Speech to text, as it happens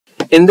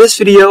In this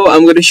video,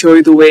 I'm going to show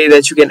you the way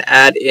that you can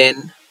add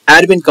in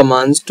admin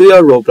commands to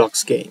your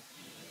Roblox game.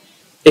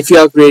 If you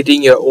are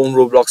creating your own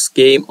Roblox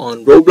game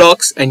on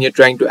Roblox and you're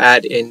trying to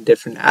add in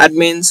different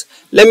admins,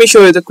 let me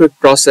show you the quick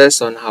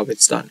process on how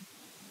it's done.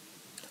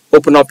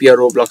 Open up your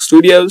Roblox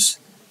Studios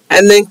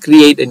and then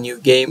create a new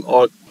game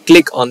or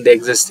click on the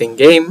existing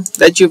game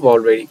that you've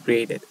already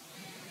created.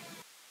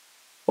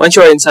 Once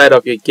you're inside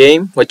of your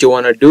game, what you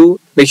want to do,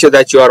 make sure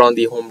that you are on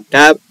the Home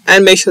tab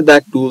and make sure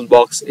that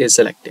Toolbox is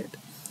selected.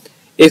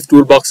 If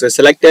Toolbox is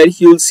selected,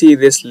 you'll see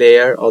this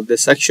layer or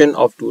this section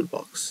of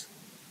Toolbox.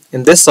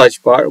 In this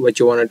search bar, what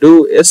you want to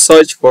do is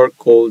search for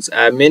Cole's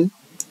admin,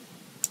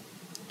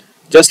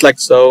 just like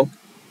so.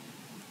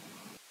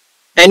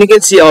 And you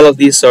can see all of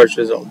these search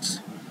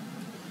results.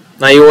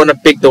 Now you want to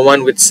pick the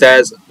one which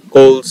says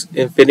Cole's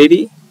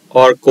Infinity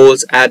or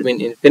Cole's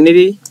Admin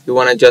Infinity. You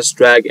want to just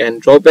drag and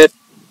drop it.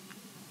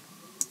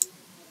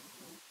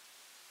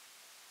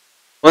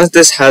 Once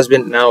this has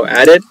been now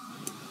added,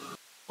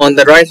 on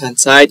the right hand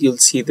side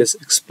you'll see this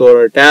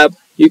Explorer tab.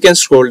 You can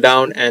scroll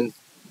down and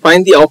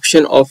find the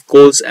option of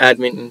Cole's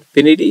Admin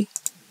Infinity.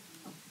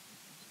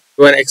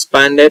 You want to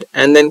expand it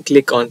and then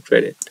click on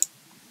Credit.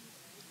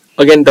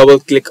 Again, double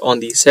click on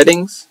the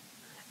settings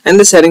and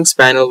the settings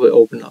panel will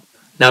open up.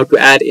 Now to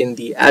add in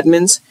the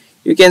admins,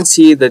 you can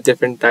see the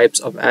different types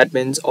of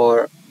admins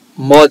or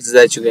mods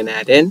that you can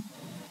add in.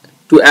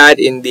 To add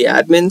in the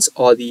admins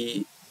or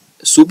the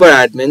super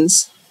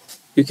admins,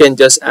 you can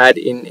just add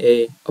in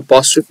a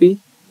apostrophe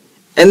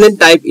and then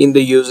type in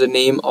the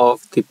username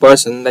of the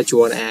person that you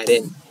want to add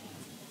in.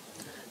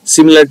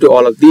 Similar to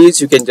all of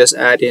these, you can just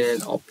add in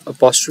an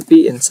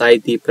apostrophe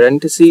inside the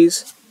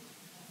parentheses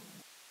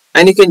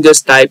and you can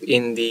just type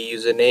in the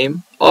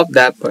username of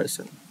that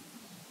person.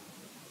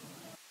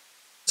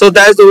 So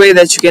that's the way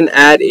that you can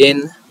add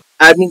in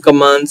admin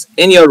commands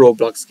in your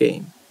Roblox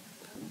game.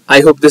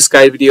 I hope this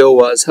guide video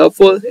was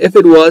helpful. If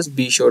it was,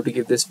 be sure to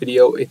give this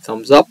video a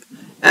thumbs up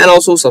and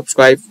also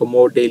subscribe for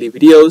more daily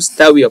videos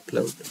that we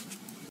upload.